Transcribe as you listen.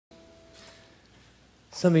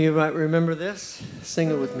Some of you might remember this.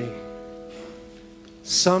 Sing it with me.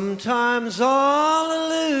 Sometimes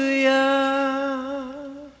hallelujah,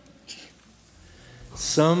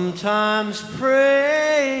 sometimes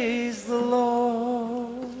praise the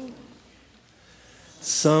Lord,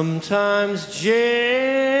 sometimes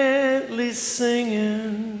gently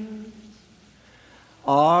singing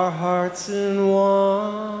our hearts in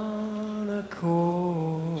one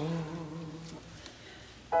accord.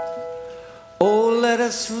 Oh, let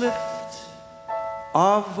us lift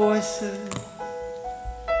our voices,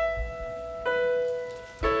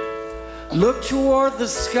 look toward the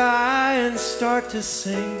sky and start to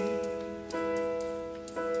sing.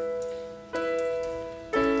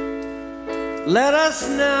 Let us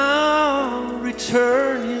now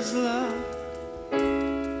return His love.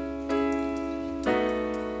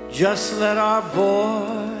 Just let our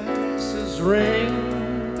voices ring.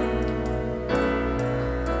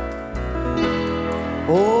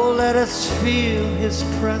 Oh, let us feel His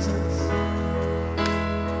presence.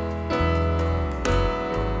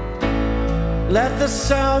 Let the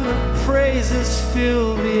sound of praises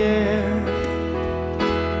fill the air.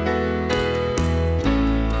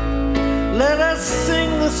 Let us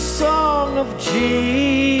sing the song of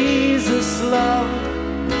Jesus' love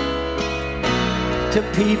to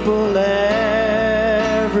people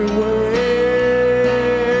everywhere.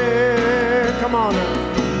 Come on now.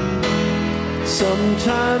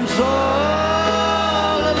 Sometimes hallelujah,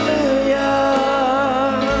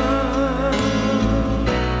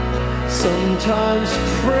 sometimes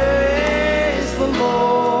praise the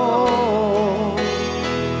Lord,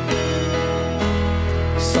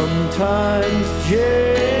 sometimes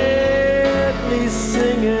gently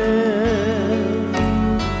singing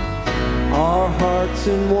our hearts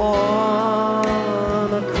in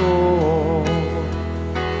one accord.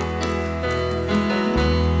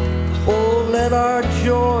 Oh, let our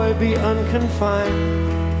joy be unconfined.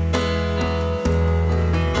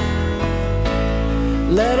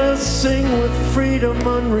 Let us sing with freedom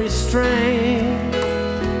unrestrained.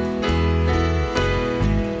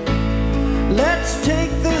 Let's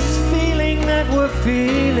take this feeling that we're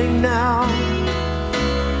feeling now.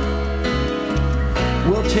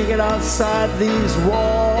 We'll take it outside these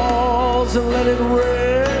walls and let it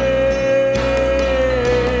rain.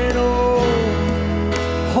 Oh,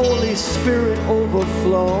 Holy Spirit,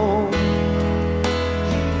 overflow.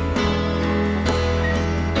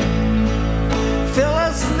 Fill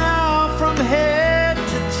us now from head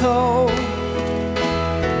to toe.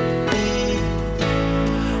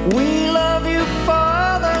 We love you,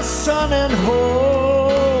 Father, Son, and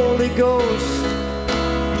Holy Ghost.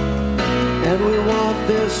 And we want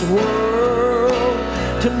this world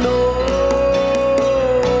to know.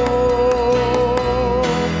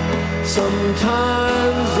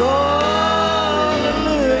 Sometimes,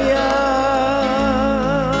 hallelujah,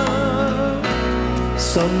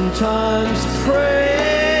 sometimes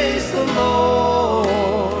praise the Lord,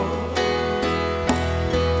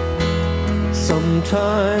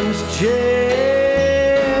 sometimes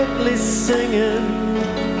gently singing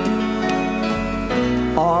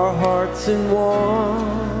our hearts in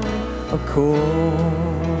one accord.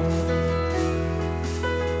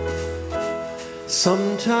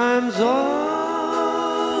 Sometimes hallelujah,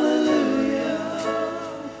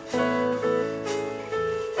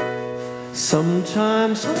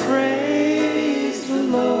 sometimes praise the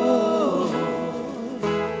Lord,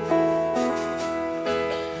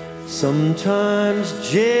 sometimes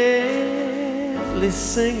gently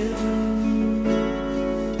singing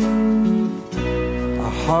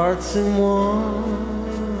our hearts in one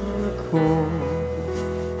accord.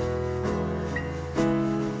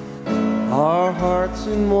 Our hearts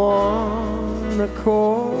in one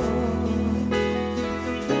accord.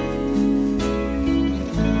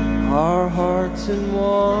 Our hearts in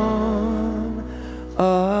one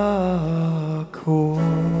accord.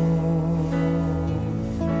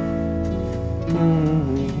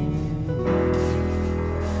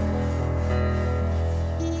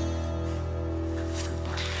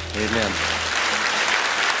 Amen.